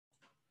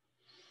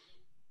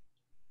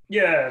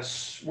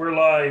Yes, we're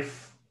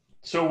live.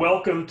 So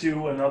welcome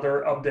to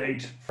another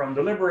update from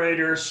the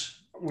Liberators.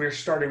 We're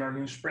starting our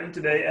new sprint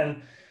today,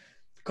 and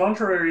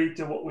contrary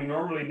to what we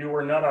normally do,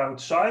 we're not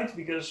outside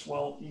because,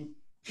 you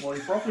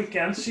probably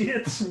can't see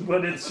it,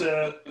 but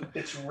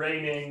it's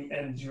raining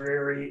and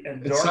dreary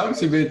and It dark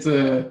sounds a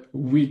outside. bit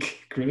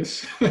weak,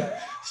 Chris.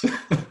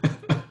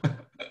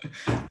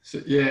 so,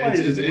 yeah, Why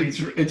is it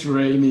weak? it's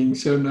raining,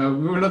 so no,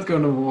 we're not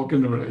going to walk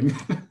in the rain.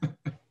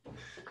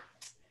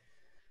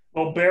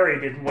 Well, Barry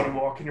didn't want to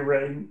walk in the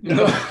rain.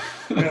 No.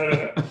 No,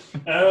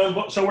 no,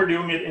 no. So we're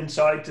doing it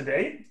inside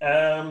today.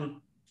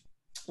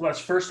 Let's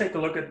first take a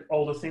look at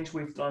all the things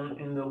we've done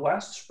in the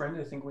last sprint.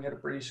 I think we had a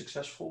pretty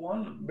successful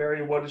one.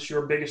 Barry, what is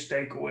your biggest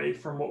takeaway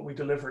from what we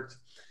delivered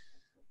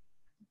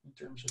in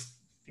terms of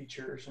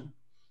features?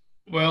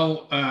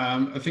 Well,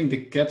 I think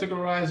the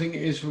categorizing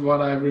is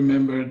what I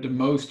remember the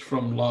most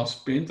from last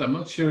sprint. I'm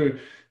not sure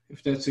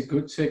if that's a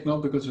good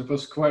signal because it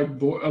was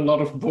quite a lot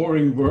of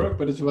boring work,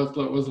 but it's what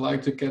it was like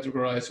to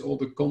categorize all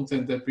the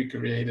content that we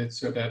created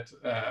so that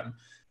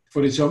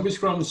for the Zombie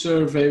Scrum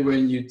survey,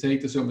 when you take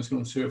the Zombie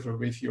Scrum survey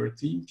with your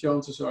team,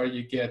 chances are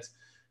you get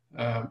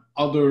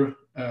other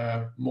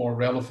more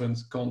relevant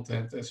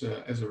content as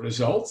a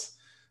result.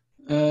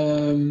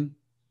 And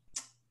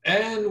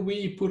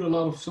we put a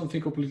lot of something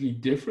completely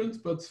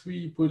different, but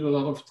we put a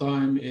lot of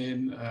time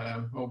in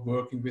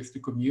working with the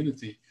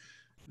community.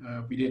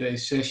 We did a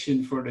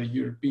session for the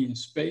European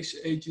Space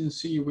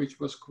Agency, which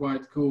was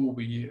quite cool.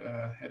 We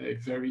had a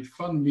very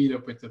fun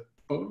meetup with the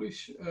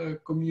Polish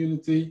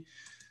community.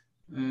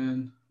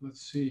 And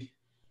let's see.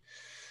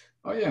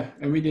 Oh yeah,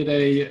 and we did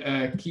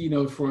a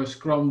keynote for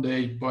Scrum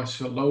Day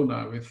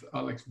Barcelona with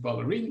Alex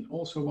Ballerin,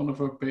 also one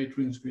of our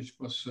patrons, which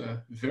was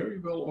very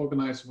well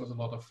organized. It was a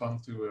lot of fun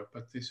to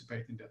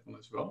participate in that one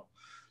as well.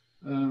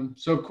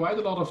 So quite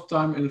a lot of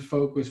time and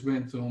focus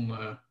went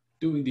on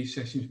doing these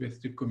sessions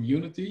with the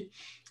community.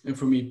 And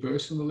for me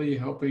personally,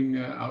 helping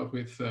out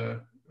with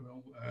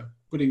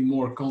putting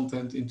more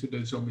content into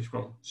the Zombie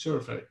Scrum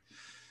survey.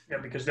 Yeah,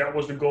 because that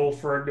was the goal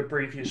for the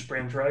previous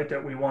sprint, right?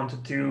 That we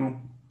wanted to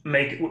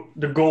make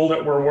the goal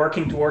that we're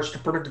working towards, the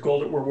product goal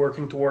that we're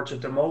working towards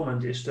at the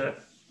moment is to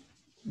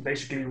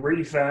basically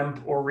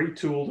revamp or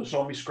retool the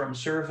Zombie Scrum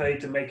Survey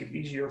to make it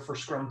easier for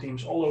Scrum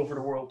teams all over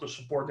the world to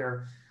support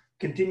their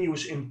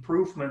continuous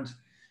improvement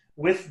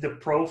with the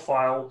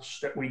profiles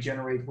that we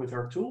generate with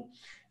our tool.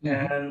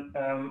 Mm-hmm.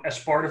 And as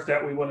part of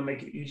that, we want to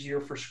make it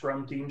easier for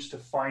Scrum teams to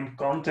find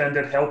content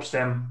that helps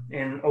them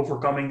in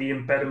overcoming the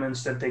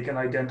impediments that they can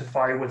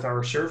identify with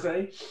our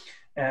survey.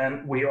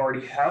 And we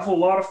already have a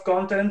lot of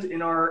content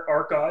in our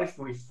archive.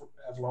 We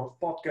have a lot of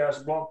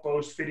podcasts, blog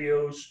posts,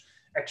 videos,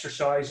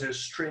 exercises,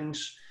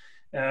 strings.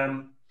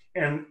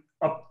 And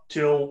up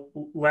till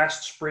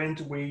last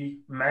sprint,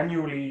 we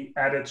manually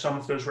added some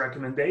of those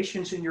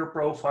recommendations in your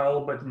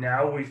profile, but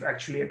now we've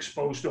actually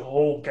exposed the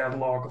whole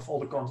catalog of all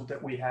the content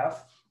that we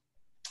have.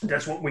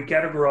 That's what we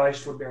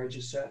categorized, what Barry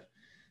just said.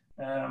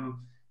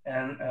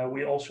 And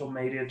we also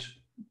made it,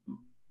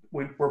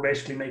 we're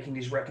basically making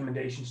these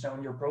recommendations now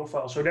in your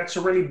profile. So that's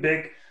a really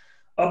big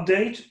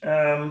update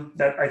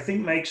that I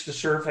think makes the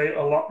survey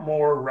a lot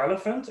more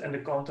relevant and the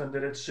content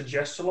that it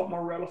suggests a lot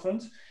more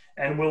relevant.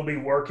 And we'll be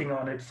working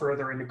on it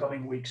further in the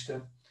coming weeks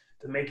to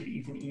make it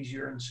even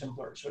easier and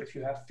simpler. So if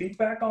you have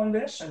feedback on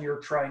this and you're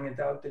trying it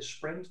out this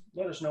sprint,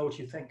 let us know what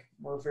you think.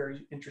 We're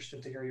very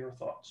interested to hear your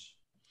thoughts.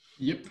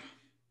 Yep.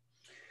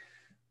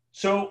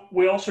 So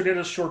we also did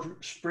a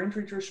short sprint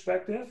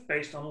retrospective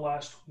based on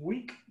last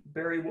week.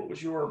 Barry, what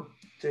was your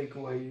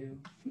takeaway?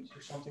 Is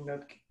there something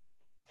that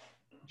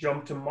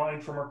jumped to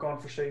mind from our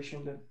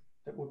conversation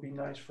that would be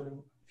nice for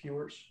the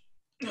viewers?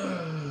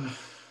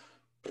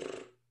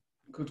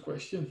 Good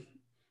question.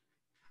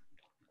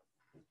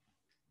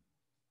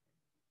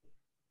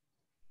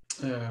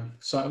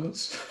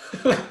 Silence.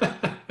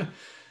 I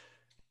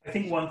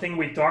think one thing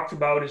we talked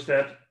about is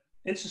that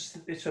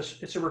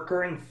it's a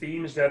recurring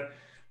theme is that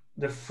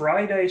the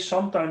Friday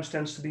sometimes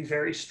tends to be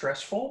very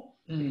stressful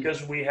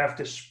because we have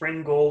this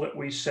sprint goal that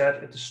we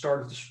set at the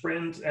start of the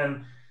sprint.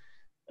 And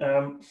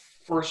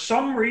for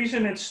some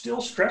reason, it's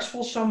still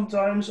stressful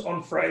sometimes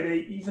on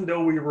Friday, even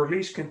though we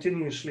release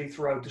continuously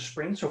throughout the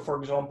sprint. So for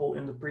example,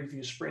 in the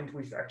previous sprint,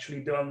 we've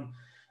actually done,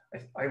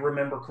 I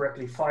remember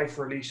correctly, 5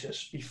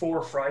 releases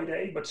before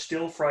Friday, but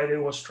still Friday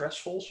was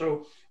stressful.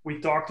 So we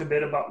talked a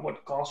bit about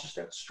what causes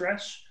that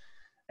stress.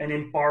 And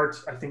in part,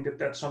 I think that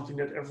that's something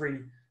that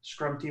every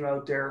Scrum team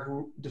out there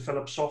who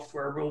develops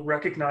software will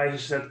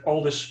recognize, that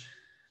all this,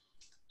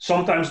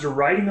 sometimes the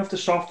writing of the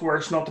software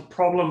is not the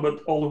problem,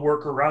 but all the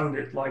work around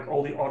it, like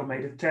all the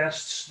automated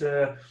tests,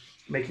 the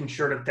making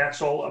sure that that's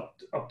all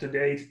up to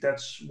date.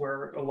 That's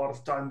where a lot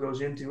of time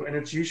goes into. And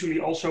it's usually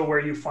also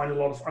where you find a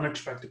lot of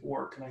unexpected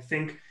work. And I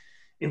think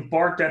in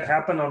part that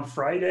happened on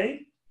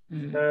Friday.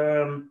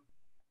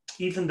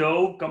 Even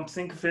though, come to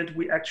think of it,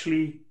 we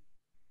actually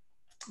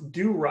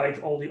do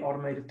write all the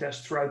automated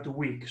tests throughout the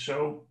week.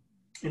 So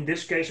in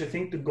this case, I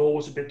think the goal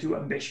was a bit too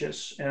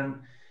ambitious. And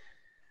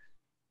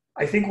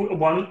I think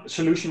one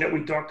solution that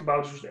we talked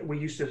about was that we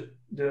used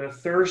the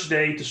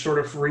Thursday to sort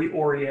of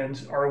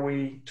reorient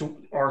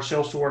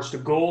ourselves towards the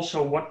goal.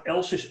 So what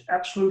else is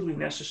absolutely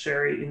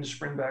necessary in the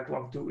sprint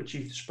backlog to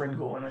achieve the sprint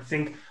goal? And I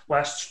think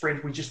last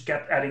sprint we just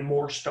kept adding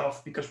more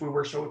stuff because we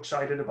were so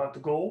excited about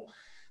the goal,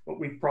 but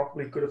we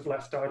probably could have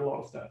left out a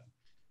lot of that.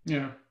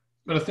 Yeah,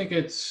 but I think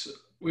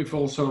we've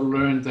also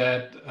learned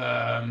that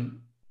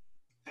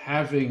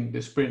having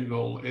the sprint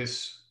goal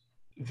is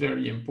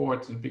very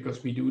important,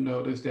 because we do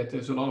notice that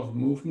there's a lot of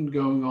movement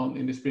going on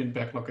in the sprint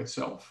backlog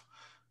itself.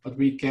 But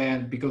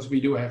because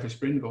we do have a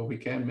sprint goal, we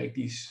can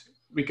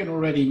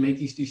already make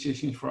these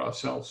decisions for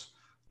ourselves.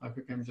 Like,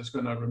 I'm just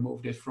going to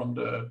remove this from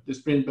the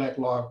sprint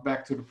backlog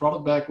back to the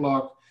product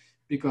backlog,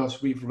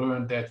 because we've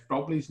learned that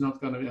probably it's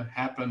not going to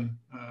happen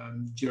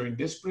during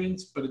this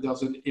sprint, but it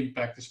doesn't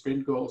impact the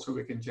sprint goal. So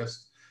we can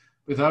just,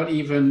 without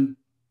even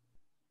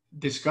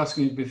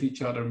discussing it with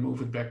each other, move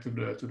it back to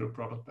the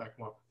product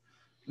backlog.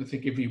 I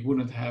think if we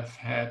wouldn't have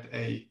had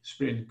a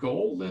sprint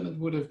goal, then it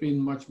would have been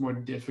much more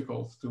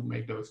difficult to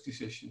make those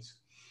decisions.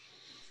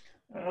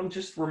 I'm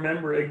just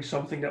remembering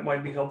something that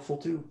might be helpful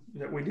too,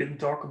 that we didn't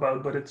talk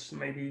about, but it's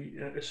maybe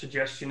a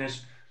suggestion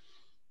is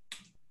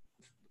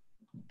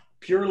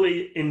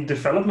purely in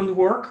development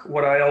work.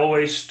 What I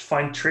always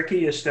find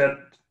tricky is that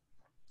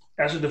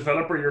as a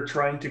developer, you're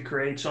trying to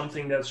create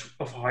something that's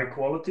of high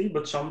quality,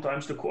 but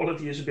sometimes the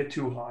quality is a bit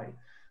too high.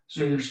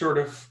 So you're sort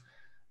of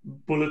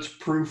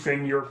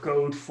bulletproofing your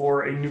code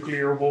for a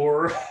nuclear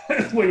war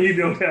when you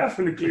don't have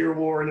a nuclear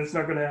war and it's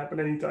not going to happen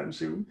anytime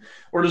soon,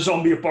 or the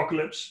zombie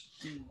apocalypse.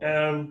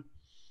 And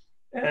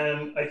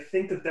I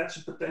think that that's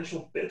a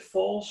potential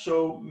pitfall.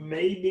 So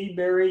maybe,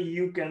 Barry,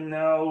 you can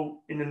now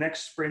in the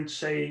next sprint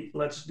say,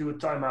 let's do a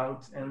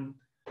timeout. And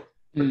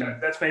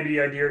that's maybe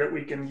the idea that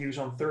we can use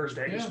on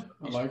Thursdays. Yeah,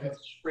 I like it.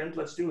 Sprint,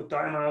 let's do a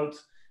timeout,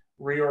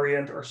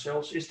 reorient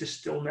ourselves. Is this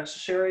still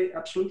necessary?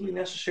 Absolutely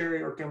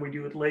necessary, or can we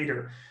do it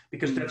later?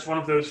 Because that's one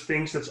of those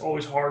things that's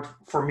always hard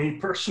for me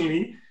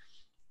personally.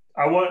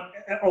 I want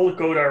all the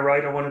code I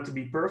write, I want it to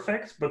be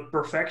perfect, but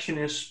perfection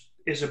is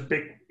a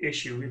big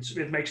issue.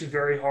 It makes it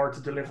very hard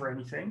to deliver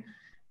anything.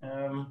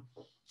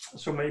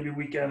 So maybe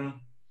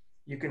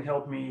you can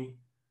help me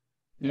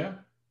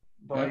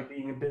by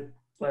being a bit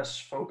less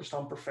focused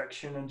on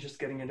perfection and just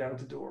getting it out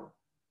the door.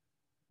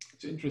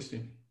 It's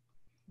interesting.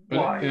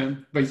 Why?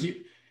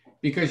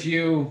 Because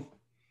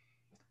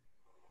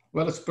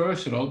well, it's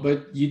personal,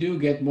 but you do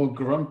get more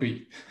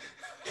grumpy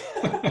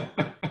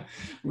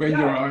when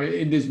you are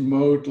in this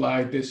mode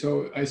like this.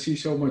 So I see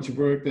so much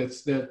work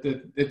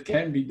that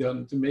can be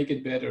done to make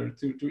it better,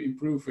 to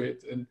improve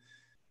it, and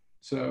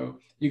so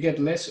you get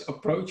less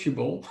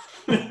approachable.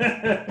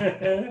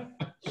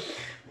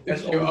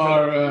 As you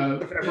are,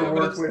 I've ever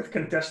worked with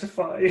can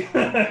testify.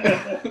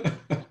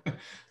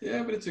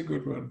 Yeah, but it's a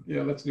good one.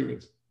 Yeah, let's do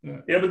it.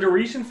 Yeah, but the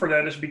reason for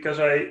that is because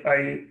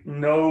I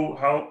know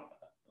how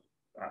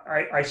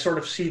I sort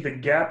of see the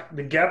gap.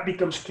 The gap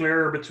becomes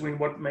clearer between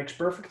what makes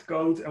perfect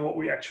code and what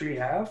we actually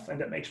have, and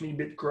that makes me a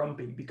bit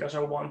grumpy because I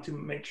want to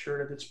make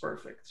sure that it's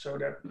perfect. So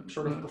that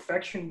sort of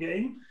perfection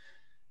game,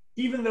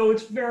 even though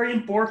it's very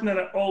important, and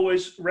I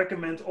always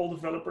recommend all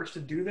developers to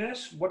do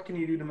this, what can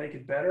you do to make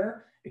it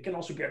better? It can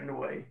also get in the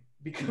way,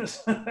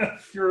 because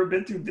if you're a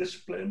bit too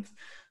disciplined,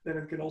 then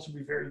it can also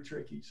be very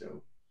tricky.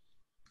 So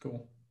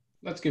cool.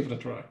 Let's give it a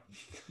try.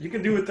 You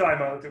can do a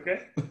timeout,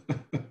 okay?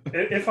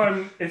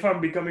 If I'm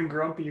becoming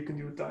grumpy, you can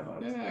do a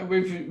timeout. Yeah,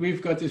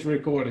 we've got this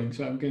recording,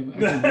 so I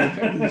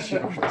can do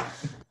show.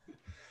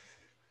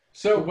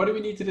 So, what do we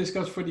need to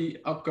discuss for the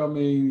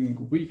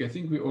upcoming week? I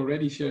think we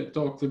already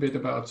talked a bit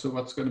about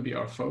what's going to be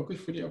our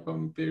focus for the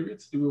upcoming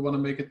periods. Do we want to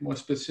make it more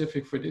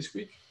specific for this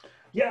week?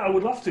 Yeah, I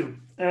would love to,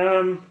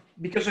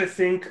 because I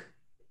think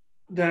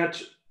that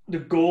the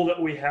goal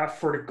that we have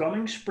for the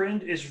coming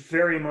sprint is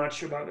very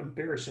much about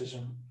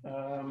empiricism,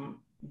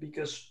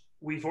 because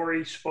we've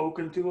already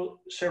spoken to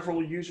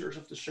several users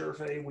of the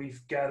survey.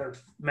 We've gathered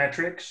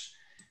metrics.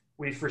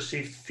 We've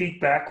received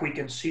feedback. We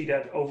can see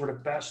that over the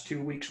past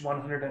 2 weeks,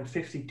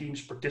 150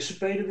 teams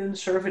participated in the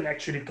survey and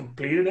actually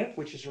completed it,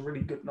 which is a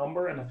really good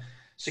number and a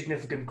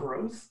significant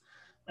growth.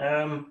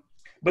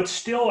 But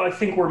still, I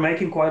think we're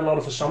making quite a lot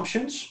of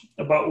assumptions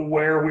about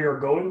where we are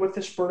going with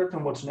this product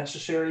and what's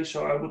necessary.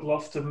 So I would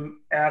love to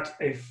add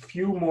a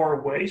few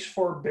more ways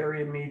for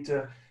Barry and me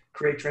to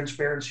create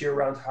transparency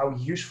around how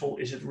useful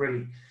is it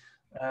really.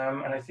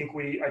 And I think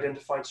we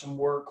identified some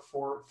work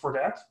for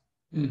that.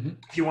 Mm-hmm.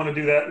 If you want to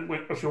do that,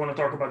 if you want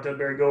to talk about that,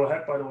 Barry, go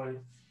ahead, by the way.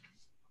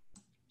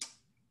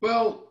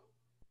 Well,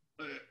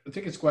 I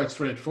think it's quite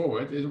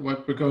straightforward.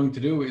 What we're going to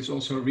do is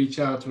also reach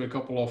out to a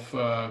couple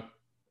of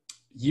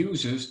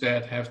users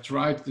that have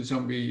tried the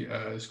Zombie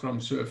Scrum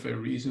Survey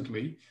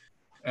recently,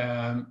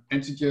 and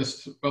to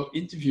just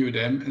interview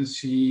them and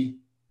see,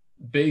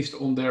 based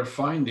on their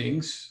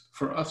findings,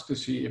 for us to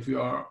see if we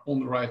are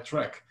on the right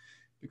track.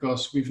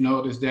 Because we've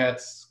noticed that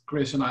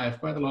Chris and I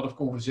have quite a lot of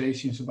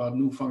conversations about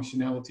new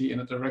functionality in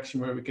a direction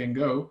where we can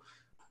go,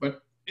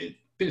 but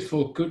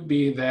pitfall could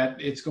be that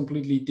it's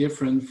completely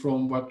different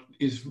from what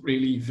is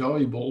really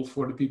valuable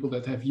for the people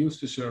that have used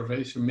the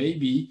survey. So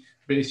maybe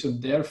based on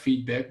their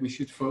feedback, we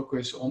should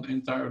focus on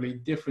entirely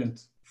different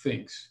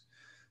things.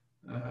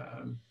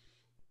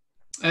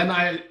 And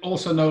I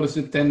also noticed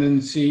a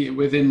tendency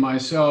within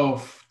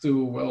myself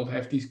to, well,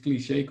 have these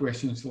cliche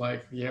questions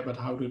like, yeah, but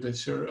how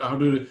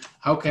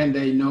can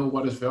they know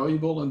what is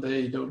valuable and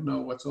they don't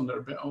know what's on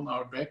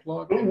our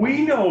backlog? But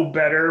we know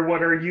better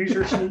what our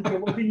users need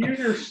and what the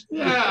users.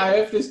 Yeah, I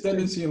have this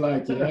tendency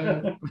like,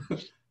 yeah,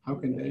 how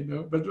can they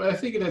know? But I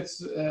think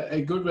that's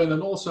a good one.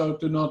 And also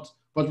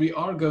what we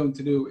are going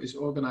to do is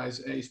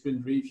organize a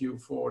sprint review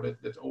for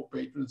that all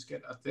patrons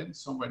can attend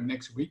somewhere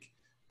next week.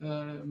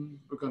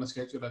 We're going to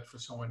schedule that for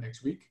somewhere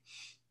next week.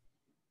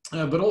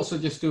 But also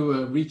just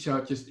to reach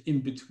out just in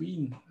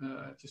between,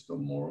 just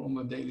more on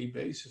a daily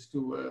basis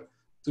to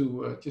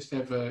just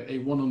have a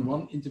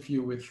one-on-one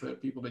interview with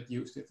people that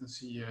used it and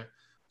see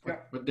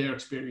what their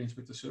experience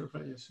with the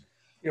survey is.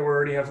 Yeah, we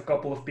already have a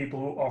couple of people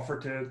who offer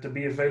to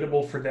be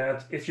available for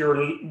that. If you're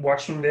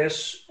watching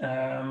this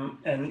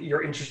and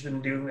you're interested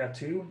in doing that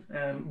too,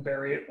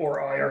 Barry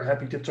or I are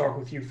happy to talk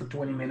with you for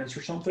 20 minutes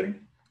or something.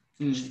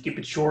 Just to keep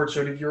it short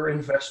so that your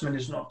investment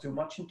is not too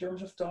much in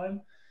terms of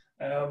time.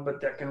 But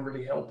that can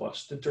really help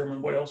us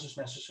determine what else is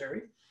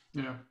necessary.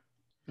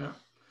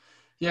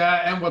 Yeah,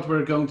 and what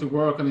we're going to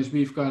work on is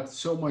we've got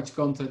so much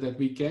content that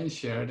we can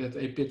share that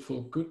a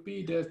pitfall could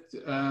be that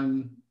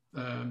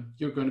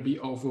you're going to be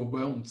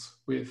overwhelmed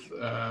with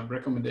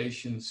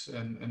recommendations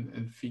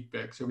and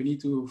feedback. So we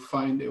need to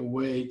find a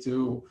way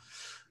to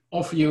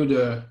offer you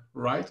the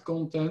right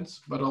content,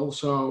 but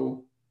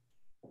also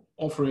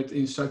offer it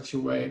in such a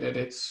way that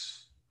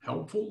it's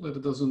helpful, that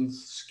it doesn't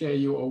scare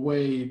you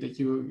away, that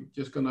you're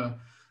just gonna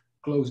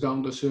close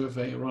down the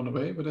survey and run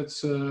away, but it's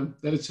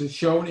that it's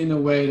shown in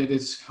a way that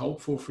it's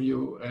helpful for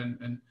you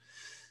and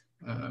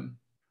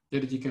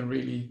that you can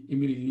really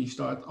immediately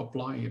start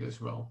applying it as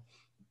well.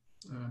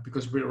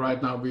 Because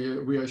right now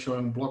we are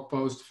showing blog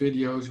posts,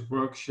 videos,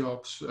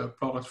 workshops,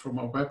 products from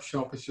our web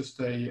shop. It's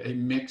just a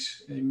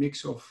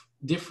mix of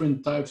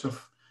different types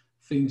of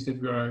things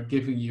that we are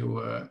giving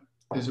you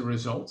as a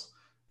result.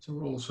 So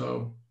we're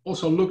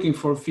also looking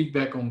for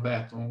feedback on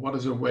that, on what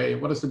is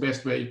the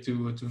best way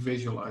to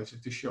visualize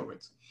it, to show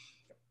it.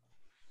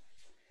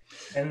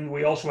 And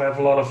we also have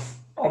a lot of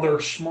other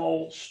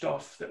small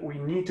stuff that we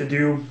need to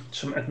do,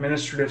 some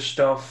administrative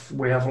stuff.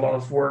 We have a lot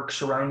of work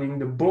surrounding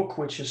the book,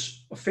 which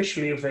is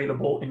officially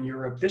available in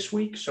Europe this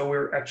week. So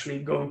we're actually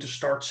going to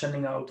start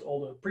sending out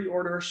all the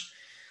pre-orders.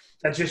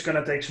 That's just going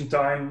to take some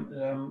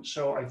time.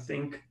 So I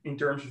think in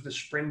terms of the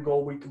sprint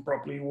goal, we can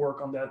probably work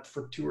on that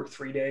for 2 or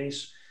 3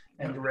 days.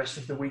 And the rest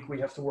of the week, we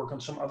have to work on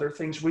some other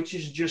things, which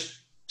is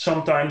just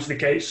sometimes the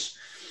case.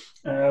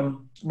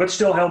 But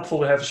still helpful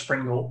to have a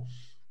sprint goal.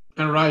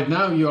 And right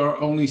now, you are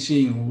only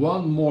seeing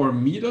one more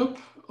meetup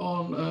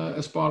on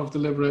as part of the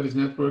Liberators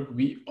Network.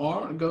 We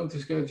are going to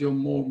schedule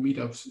more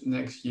meetups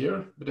next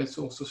year, but that's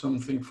also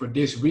something for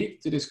this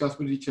week to discuss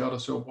with each other.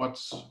 So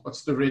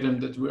what's the rhythm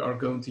that we are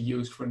going to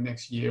use for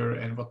next year,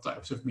 and what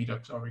types of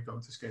meetups are we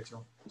going to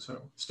schedule?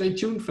 So stay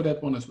tuned for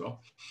that one as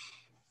well.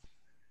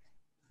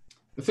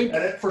 I think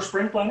for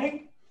sprint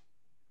planning?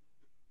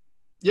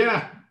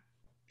 Yeah,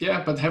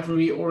 but have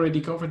we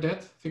already covered that?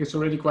 I think it's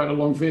already quite a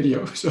long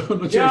video. So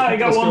I'm not sure. Yeah, I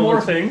got one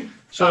more thing.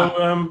 So,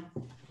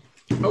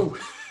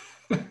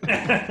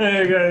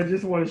 I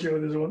just want to show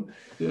this one.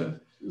 Yeah.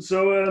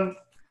 So,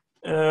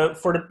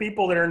 for the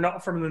people that are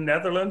not from the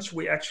Netherlands,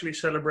 we actually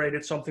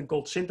celebrated something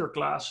called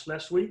Sinterklaas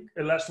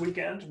last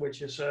weekend,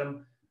 which is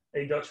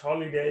a Dutch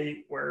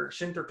holiday where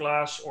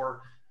Sinterklaas,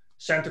 or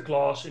Santa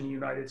Claus in the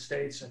United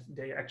States,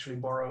 they actually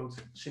borrowed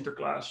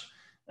Sinterklaas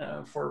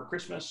for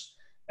Christmas.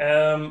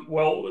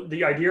 Well,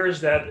 the idea is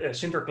that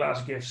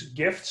Sinterklaas gives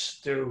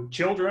gifts to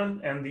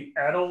children, and the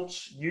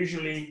adults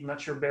usually, I'm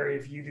not sure, Barry,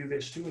 if you do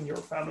this too in your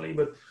family,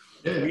 but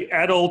the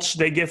adults,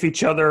 they give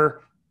each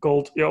other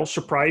called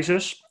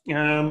surprises.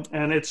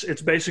 And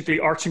it's basically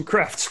arts and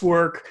crafts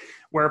work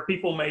where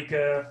people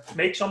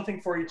make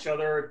something for each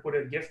other, put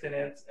a gift in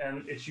it,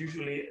 and it's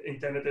usually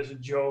intended as a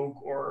joke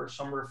or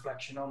some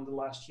reflection on the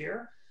last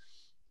year.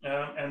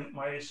 And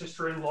my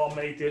sister-in-law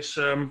made this,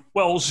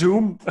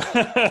 Zoom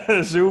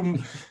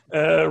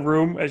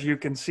room, as you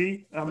can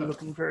see. I'm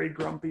looking very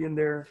grumpy in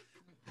there.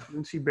 I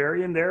didn't see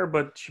Barry in there,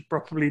 but she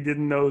probably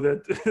didn't know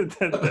that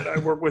I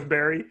work with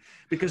Barry,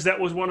 because that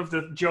was one of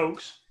the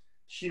jokes.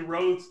 She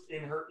wrote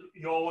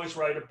you always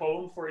write a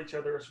poem for each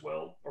other as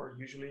well, or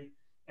usually.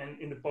 And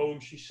in the poem,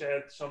 she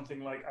said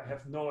something like, I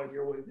have no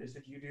idea what it is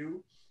that you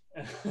do.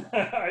 And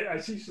I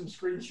see some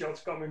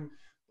screenshots coming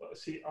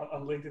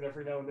on LinkedIn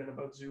every now and then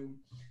about Zoom.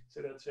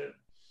 So that's it.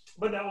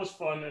 But that was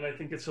fun. And I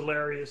think it's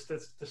hilarious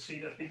to see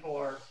that people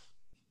are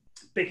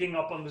picking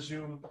up on the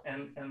Zoom,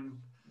 and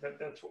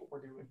that's what we're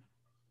doing.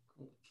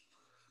 Cool.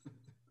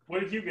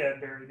 What did you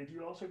get, Barry? Did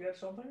you also get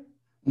something?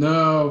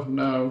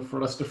 No.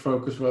 For us, the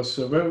focus was,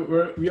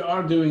 we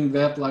are doing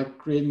that, like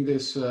creating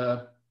this,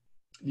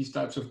 these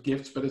types of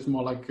gifts, but it's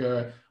more like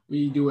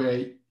we do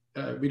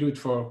it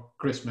for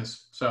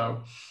Christmas.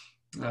 So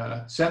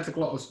Santa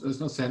Claus, it's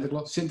not Santa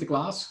Claus,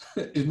 Sinterklaas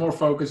is more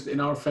focused in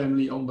our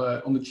family on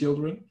the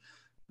children.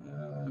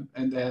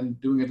 And then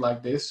doing it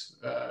like this,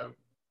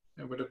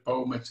 with a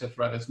poem,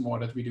 etc. That's more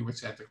that we do with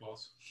Santa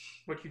Claus.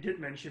 But you did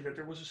mention that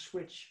there was a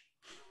switch.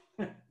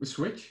 A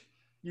switch?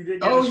 You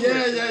did get oh a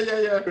switch.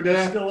 Yeah. So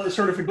that's still a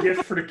sort of a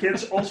gift for the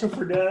kids, also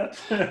for that.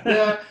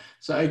 Yeah.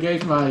 So I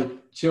gave my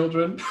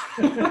children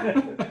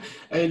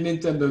a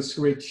Nintendo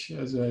Switch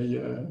as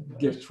a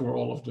gift for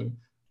all of them.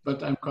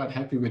 But I'm quite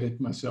happy with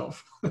it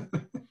myself.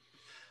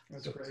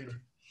 That's great.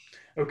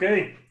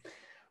 Okay.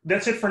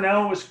 That's it for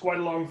now. It was quite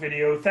a long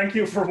video. Thank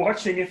you for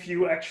watching. If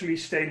you actually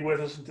stayed with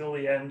us until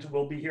the end,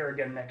 we'll be here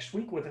again next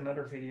week with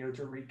another video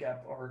to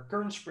recap our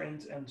current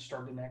sprint and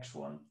start the next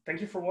one. Thank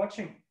you for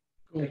watching.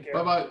 Cool. Take care.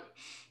 Bye-bye.